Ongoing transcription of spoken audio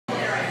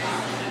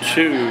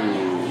2,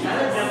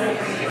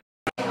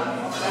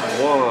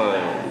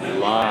 1,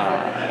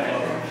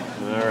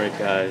 live. Alright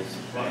guys,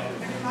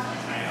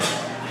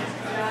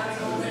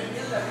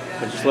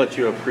 I'll just let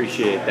you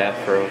appreciate that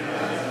for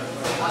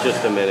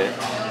just a minute.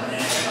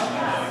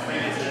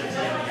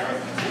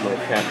 My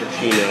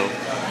cappuccino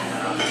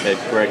at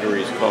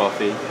Gregory's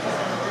Coffee.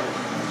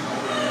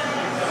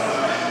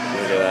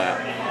 Look at that.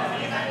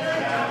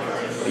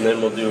 And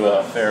then we'll do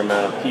a fair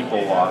amount of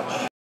people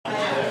watch,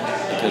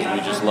 because we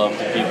just love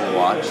to people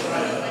watch. It's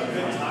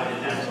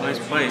a nice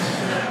place.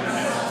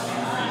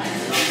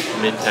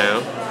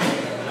 Midtown.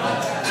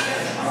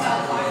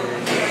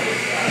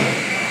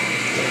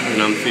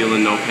 And I'm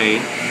feeling no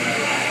pain.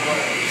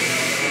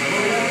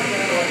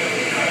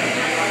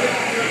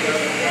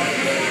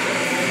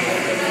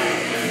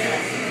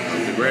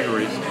 The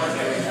Gregory's.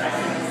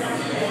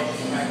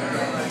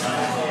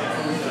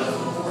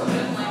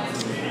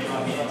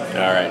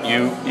 Alright,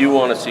 you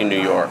want to see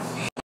New York.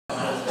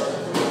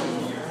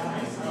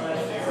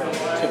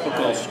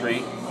 Typical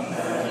street.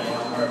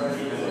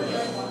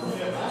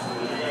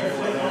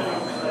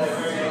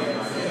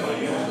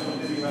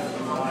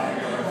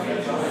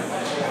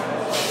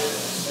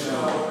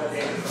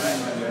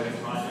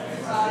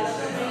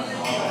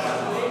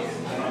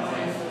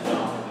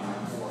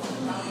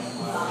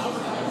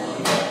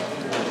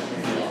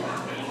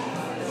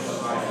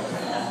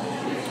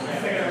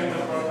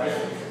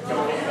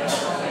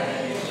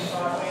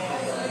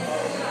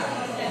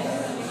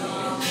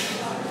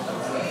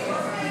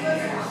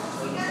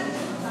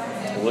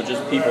 We'll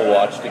just people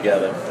watch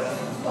together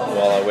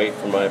while I wait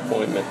for my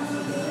appointment.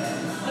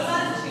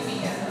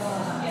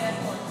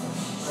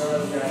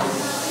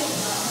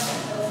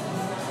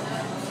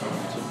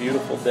 It's a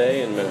beautiful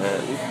day in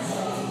Manhattan.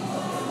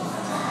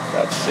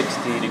 About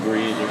 60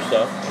 degrees or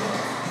so.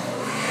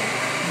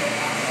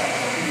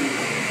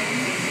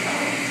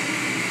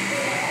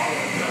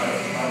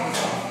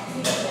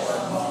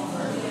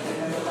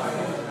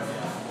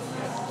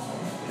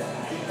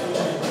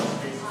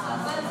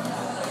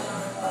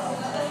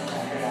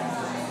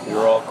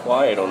 You're all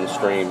quiet on the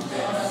stream.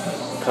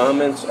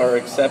 Comments are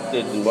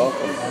accepted and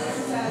welcome.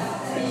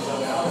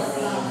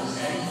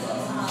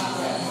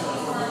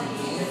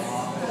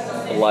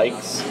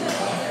 Likes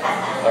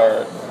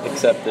are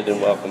accepted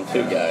and welcome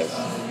too, guys.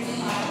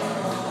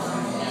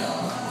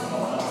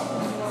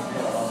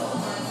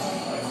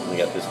 We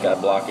got this guy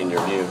blocking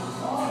your view.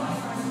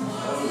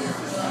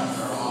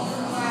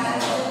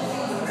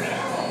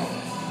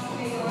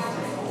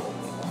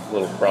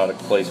 Little product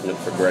placement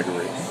for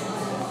Gregory.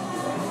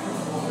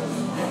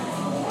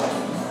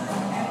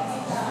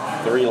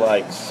 3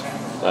 likes.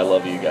 I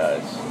love you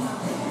guys.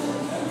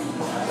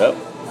 Yep.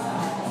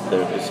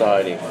 They're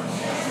deciding.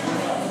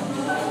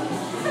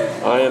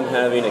 I am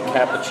having a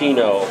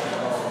cappuccino,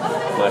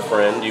 my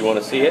friend. Do you want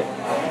to see it?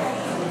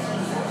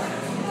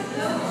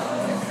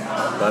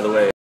 By the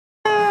way.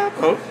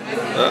 Oh.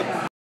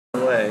 By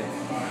the way.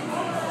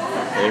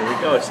 There we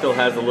go. It still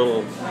has a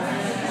little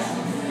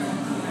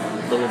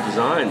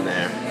design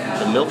there.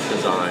 The milk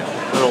design.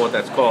 I don't know what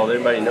that's called.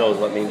 Anybody knows,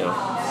 let me know.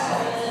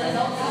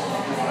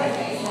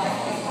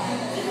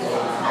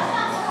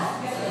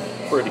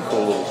 Pretty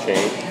cool little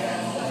chain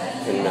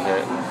in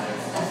Manhattan.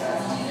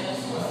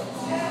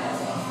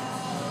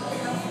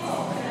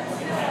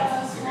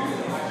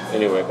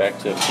 Anyway, back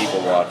to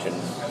people watching.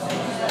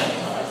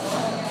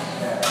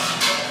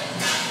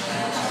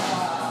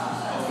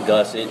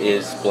 Gus, it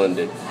is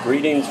splendid.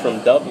 Greetings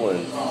from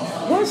Dublin.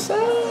 What's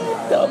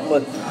up,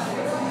 Dublin?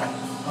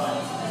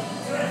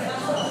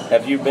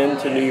 Have you been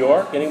to New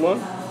York,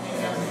 anyone?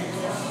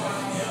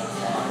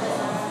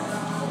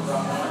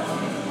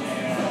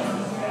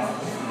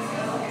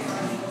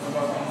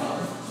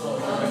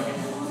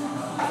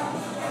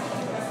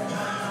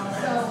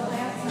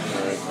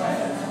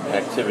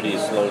 Activity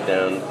is slowed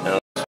down now,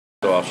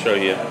 so I'll show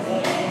you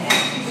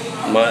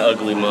my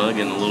ugly mug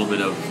and a little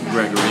bit of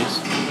Gregory's.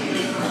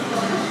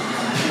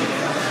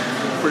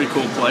 Pretty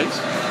cool place.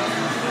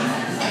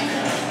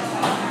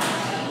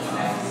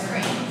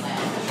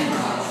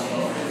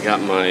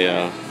 Got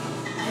my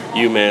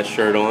UMass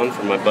shirt on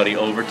from my buddy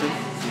Overton.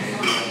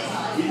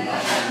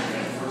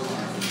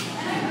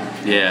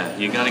 Yeah,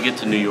 you gotta get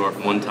to New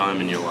York one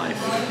time in your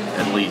life,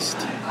 at least.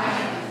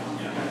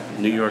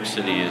 New York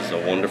City is a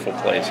wonderful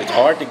place. It's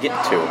hard to get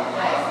to.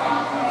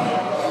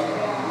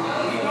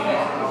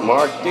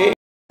 Mark D.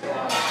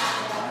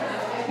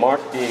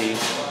 Mark D.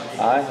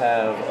 I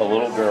have a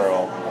little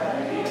girl.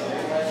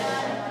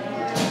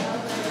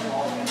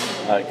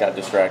 I got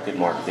distracted,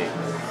 Mark D.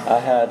 I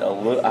have a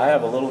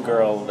little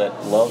girl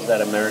that loves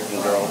that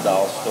American Girl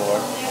doll store.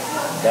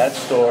 That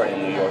store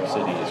in New York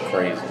City is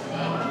crazy.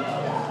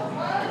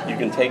 You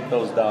can take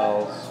those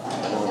dolls.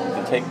 You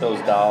can take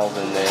those dolls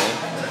in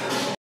there.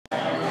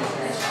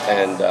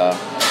 And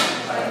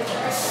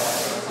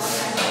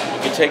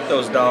you can take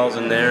those dolls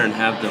in there and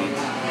have them.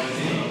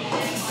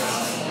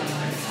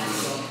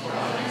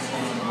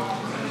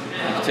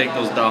 You can take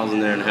those dolls in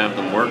there and have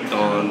them worked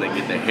on. They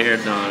get their hair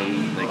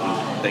done. They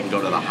can go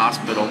to the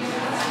hospital.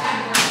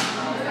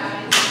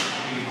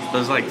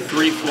 There's like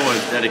 3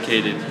 floors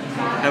dedicated.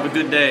 Have a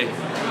good day,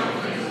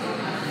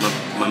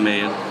 my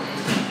man.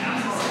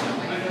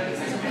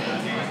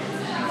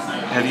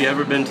 Have you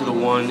ever been to the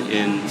one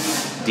in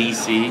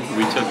DC?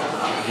 We took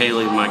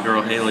Haley, my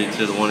girl Haley,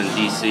 to the one in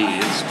DC.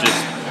 It's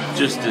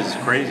just as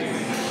crazy.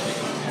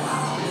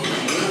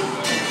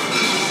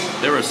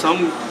 There are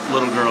some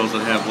little girls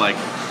that have like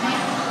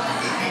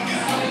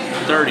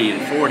 $30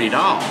 and $40.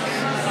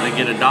 They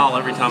get $1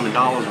 every time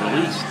 $1 is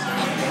released.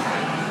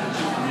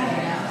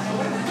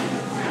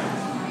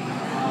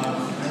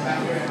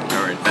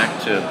 All right,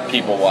 back to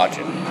people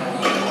watching.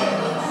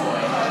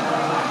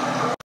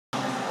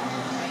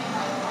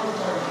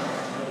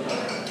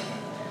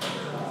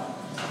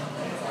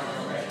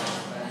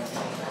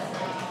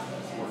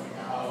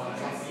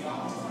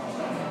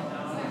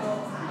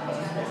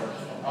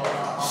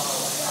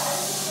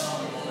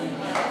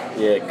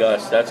 Yeah,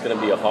 Gus, that's going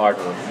to be a hard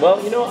one.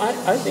 Well, you know,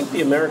 I think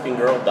the American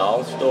Girl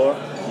doll store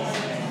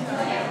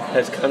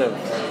has kind of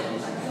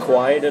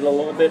quieted a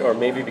little bit, or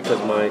maybe because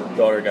my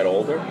daughter got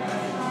older.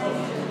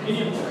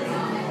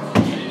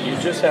 You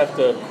just have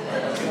to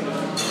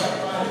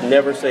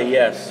never say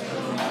yes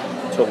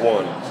to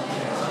one.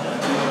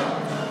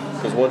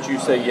 Because once you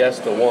say yes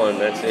to one,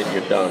 that's it,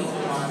 you're done.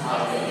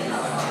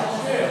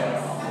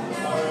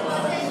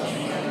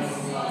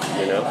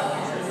 You know?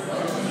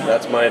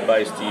 That's my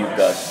advice to you,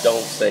 Gus.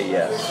 Don't say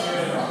yes.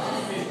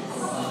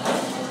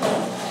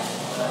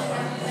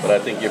 But I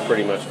think you're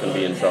pretty much going to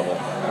be in trouble.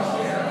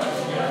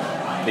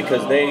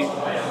 Because they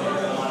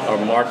are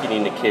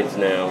marketing to kids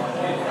now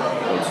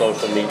on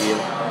social media.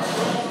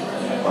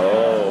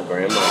 Oh,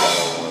 Grandma got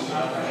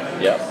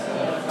one.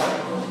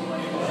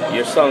 Yep.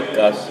 You're sunk,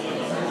 Gus.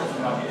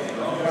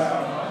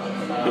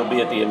 You'll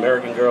be at the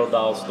American Girl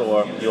doll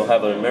store. You'll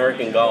have an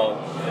American Girl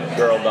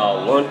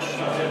doll lunch.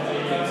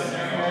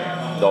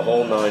 The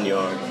whole 9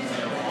 yards,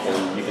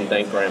 and you can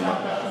thank Grandma.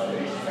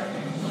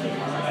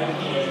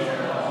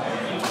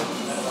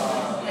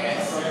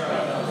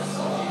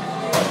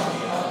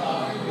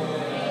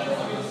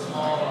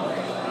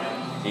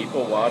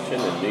 People watching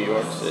in New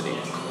York City.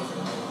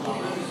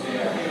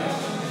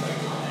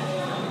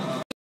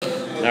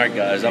 Alright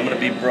guys, I'm going to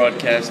be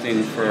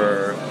broadcasting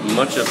for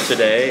much of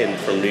today and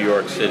from New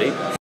York City.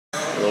 A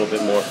little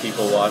bit more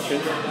people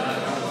watching.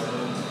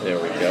 There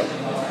we go.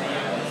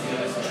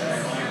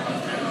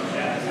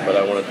 But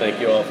I want to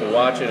thank you all for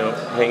watching,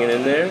 hanging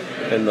in there,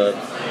 and the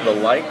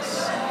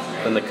likes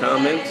and the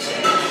comments.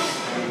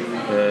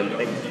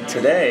 And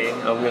today,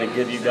 I'm going to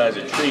give you guys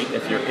a treat.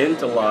 If you're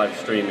into live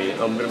streaming,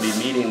 I'm going to be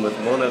meeting with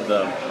one of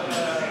the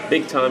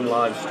big-time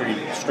live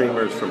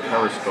streamers from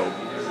Periscope,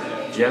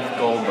 Jeff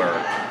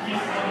Goldberg.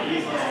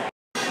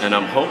 And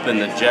I'm hoping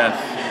that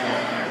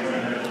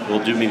Jeff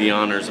will do me the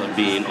honors of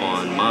being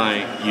on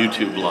my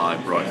YouTube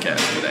live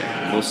broadcast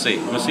today. We'll see.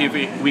 We'll see if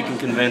we can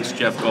convince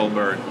Jeff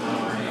Goldberg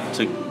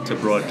to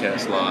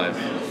broadcast live.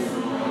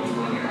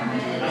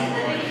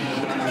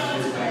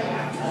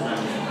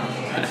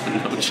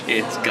 No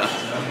chance,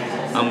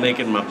 guys. I'm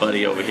making my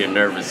buddy over here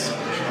nervous.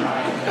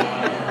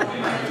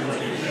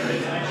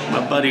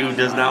 My buddy who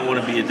does not want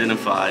to be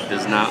identified,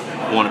 does not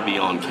want to be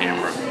on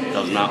camera,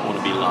 does not want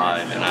to be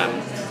live, and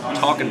I'm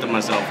talking to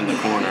myself in the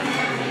corner.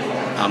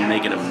 I'm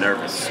making him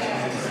nervous.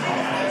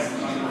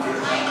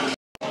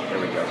 There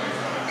we go.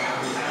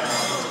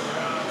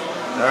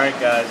 Alright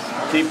guys,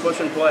 keep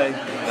pushing play.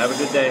 Have a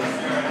good day.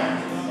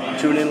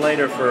 Tune in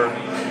later for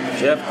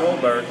Jeff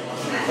Goldberg,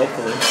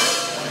 hopefully,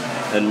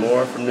 and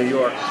more from New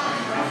York.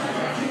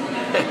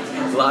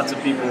 Lots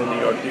of people in New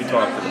York do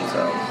talk to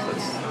themselves.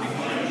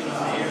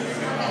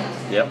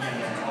 Yep.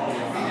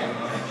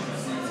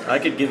 I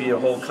could give you a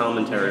whole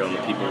commentary on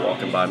the people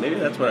walking by. Maybe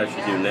that's what I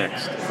should do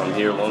next. If I'm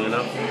here long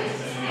enough,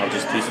 I'll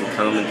just do some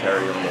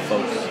commentary on the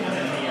folks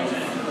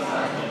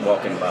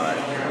walking by.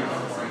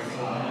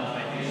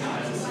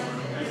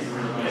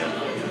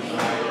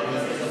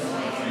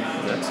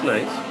 That's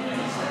nice.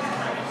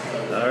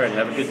 All right,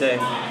 have a good day.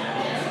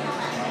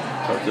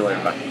 Talk to you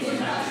later. Bye.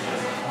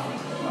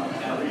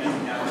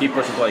 Keep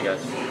pushing play,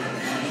 guys.